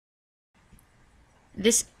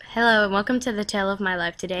Hello and welcome to the tale of my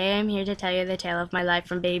life. Today I'm here to tell you the tale of my life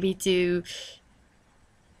from baby to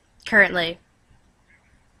currently.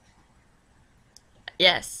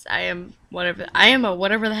 Yes, I am a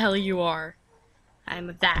whatever the hell you are. I'm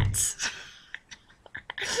a that.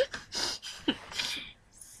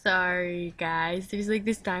 Sorry guys. There's like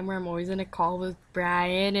this time where I'm always on a call with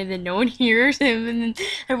Brian and then no one hears him and then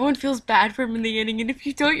everyone feels bad for him in the ending, and if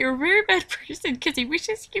you don't, you're a very bad person because he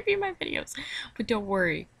wishes he could be in my videos. But don't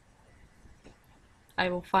worry. I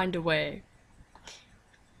will find a way.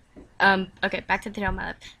 Okay, back to the tale of my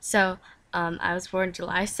life. I was born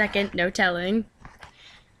July 2nd, no telling,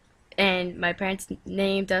 and my parents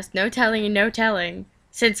named us No Telling and No Telling.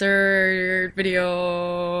 Censored video.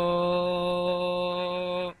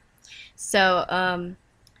 So,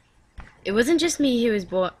 it wasn't just me who was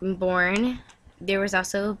born. There was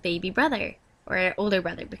also a baby brother, or an older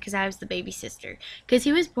brother, because I was the baby sister. Because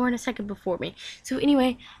he was born a second before me. So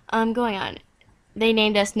anyway, going on. They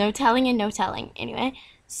named us No Telling and No Telling. Anyway,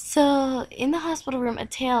 so in the hospital room,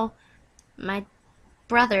 my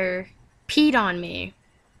brother peed on me.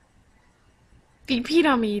 He peed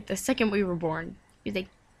on me the second we were born. He was like,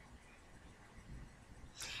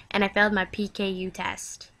 and I failed my PKU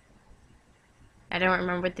test. I don't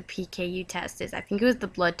remember what the PKU test is. I think it was the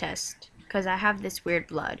blood test because I have this weird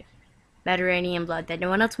blood, Mediterranean blood that no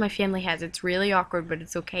one else in my family has. It's really awkward, but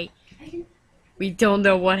it's okay. We don't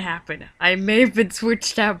know what happened. I may have been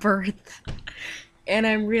switched at birth, and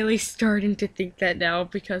I'm really starting to think that now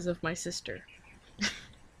because of my sister.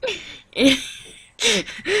 Keep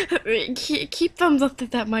thumbs up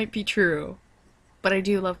that might be true, but I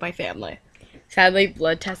do love my family. Sadly,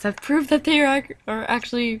 blood tests have proved that they are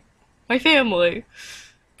actually my family.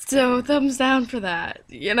 So, thumbs down for that,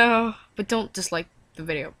 you know? But don't dislike the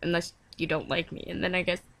video unless you don't like me. And then I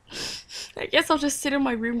guess I'll just sit in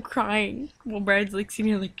my room crying while Brad's like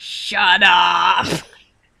sitting here like, shut up!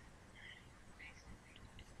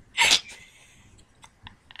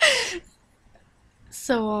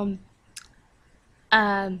 So,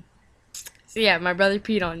 um, so yeah, my brother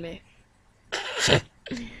peed on me.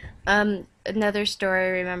 Another story I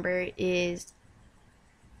remember is,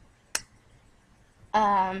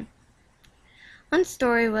 um, one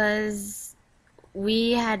story was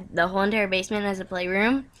we had the whole entire basement as a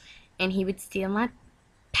playroom, and he would steal my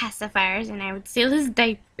pacifiers, and I would steal his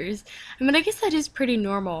diapers. I mean, I guess that is pretty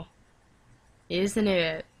normal, isn't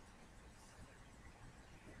it?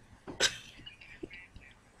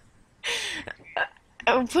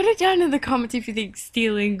 Put it down in the comments if you think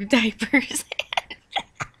stealing diapers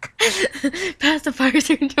pacifiers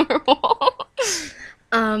are normal.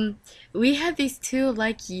 um, we had these two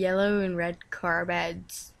like yellow and red car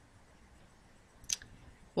beds.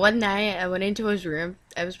 One night I went into his room.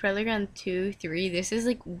 I was probably around 2, 3. This is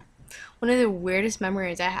like one of the weirdest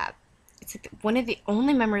memories I have. It's like one of the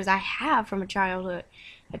only memories I have from a child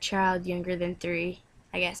younger than 3.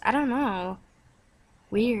 I guess I don't know.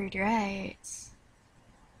 Weird, right?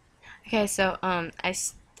 Okay, so I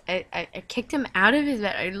kicked him out of his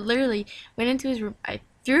bed. I literally went into his room. I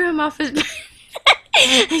threw him off his bed.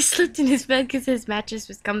 I slept in his bed because his mattress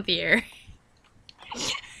was comfier.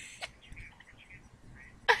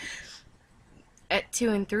 At 2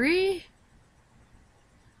 and 3,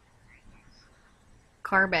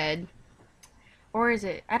 car bed, or is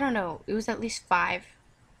it? I don't know. It was at least 5.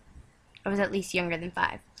 I was at least younger than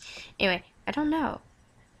 5. Anyway, I don't know.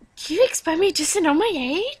 Do you expect me just to know my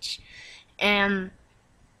age? And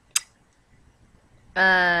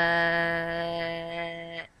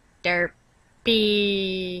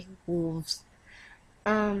derpy wolves.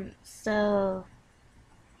 So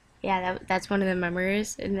yeah, that's one of the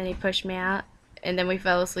memories. And then he pushed me out, and then we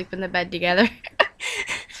fell asleep in the bed together.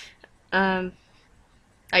 um,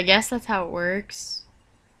 I guess that's how it works.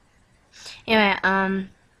 Anyway,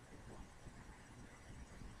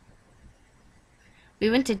 we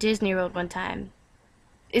went to Disney World one time.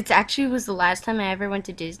 It actually was the last time I ever went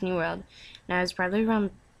to Disney World, and I was probably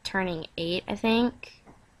around turning 8, I think,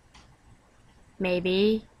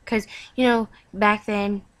 maybe, cause back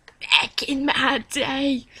then, back in my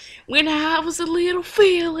day, when I was a little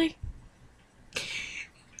filly.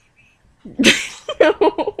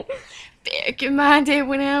 Back in my day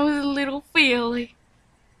when I was a little filly.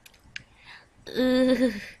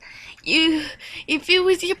 Uh, you, if it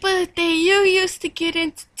was your birthday, you used to get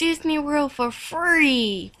into Disney World for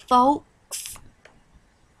free, folks.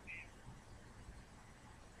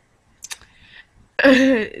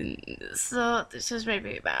 So this was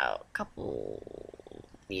maybe about a couple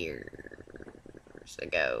years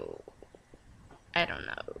ago. I don't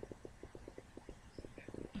know.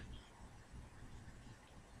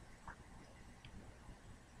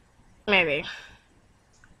 Maybe.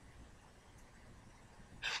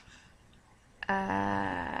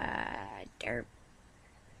 Derp.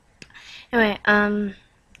 Anyway,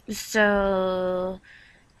 so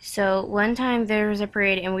one time there was a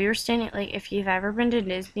parade and we were standing, like, if you've ever been to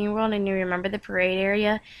Disney World and you remember the parade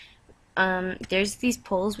area, there's these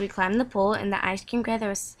poles. We climbed the pole and the ice cream guy that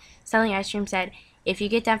was selling ice cream said, if you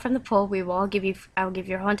get down from the pole, I'll give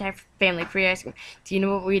your whole entire family free ice cream. Do you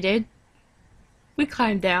know what we did? We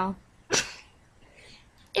climbed down.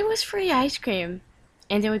 It was free ice cream.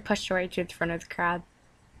 And then we pushed right to the front of the crowd.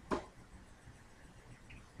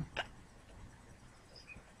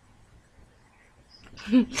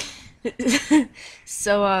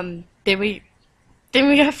 So then we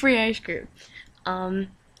got free ice cream.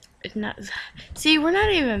 It's not, see, we're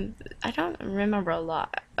not even, I don't remember a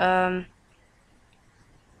lot.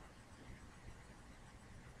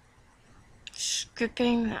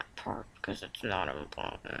 Skipping that part because it's not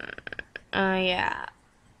important. Yeah.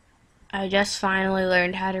 I just finally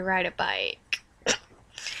learned how to ride a bike.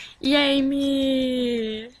 Yay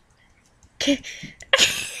me!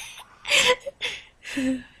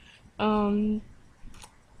 um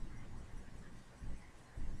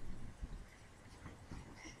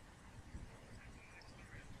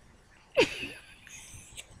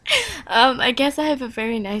I guess I have a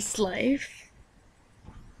very nice life.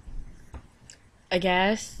 I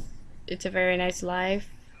guess it's a very nice life.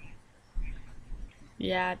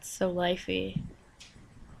 Yeah, it's so lifey.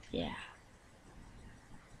 Yeah.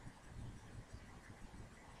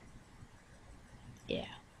 Yeah.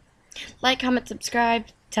 Like, comment, subscribe.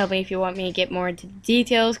 Tell me if you want me to get more into the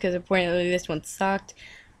details, because apparently this one sucked.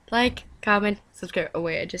 Like, comment, subscribe. Oh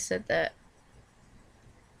wait, I just said that.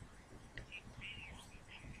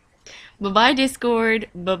 Bye-bye, Discord.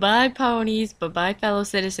 Bye-bye, ponies. Bye-bye, fellow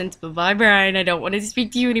citizens. Bye-bye, Brian. I don't want to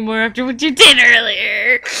speak to you anymore after what you did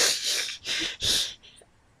earlier.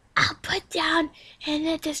 I'll put down in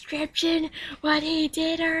the description what he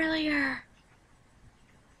did earlier.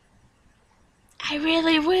 I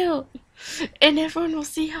really will. And everyone will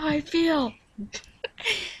see how I feel.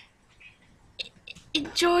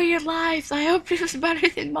 Enjoy your lives. I hope it was better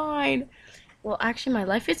than mine. Well, actually, my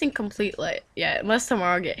life isn't complete yet, unless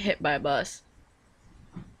tomorrow I get hit by a bus.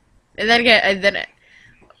 And then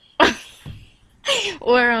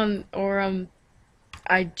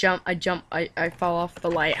I fall off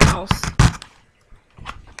the lighthouse.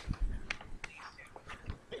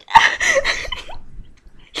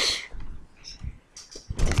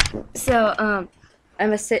 So, I'm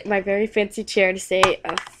gonna sit in my very fancy chair to say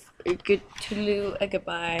a good toodaloo, a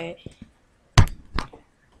goodbye.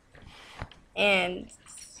 And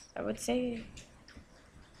I would say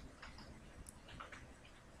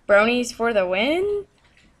bronies for the win?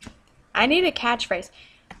 I need a catchphrase.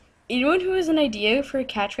 Anyone who has an idea for a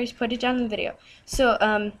catchphrase, put it down in the video. So,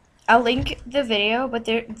 I'll link the video, but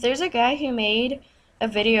there's a guy who made a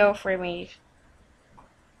video for me.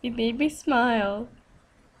 He made me smile.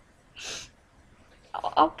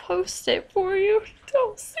 I'll post it for you.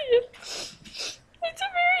 Don't see it. It's a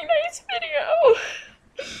very nice video.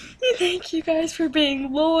 Thank you guys for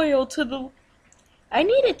being loyal to the... I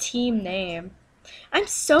need a team name. I'm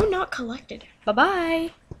so not collected.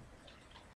 Bye-bye.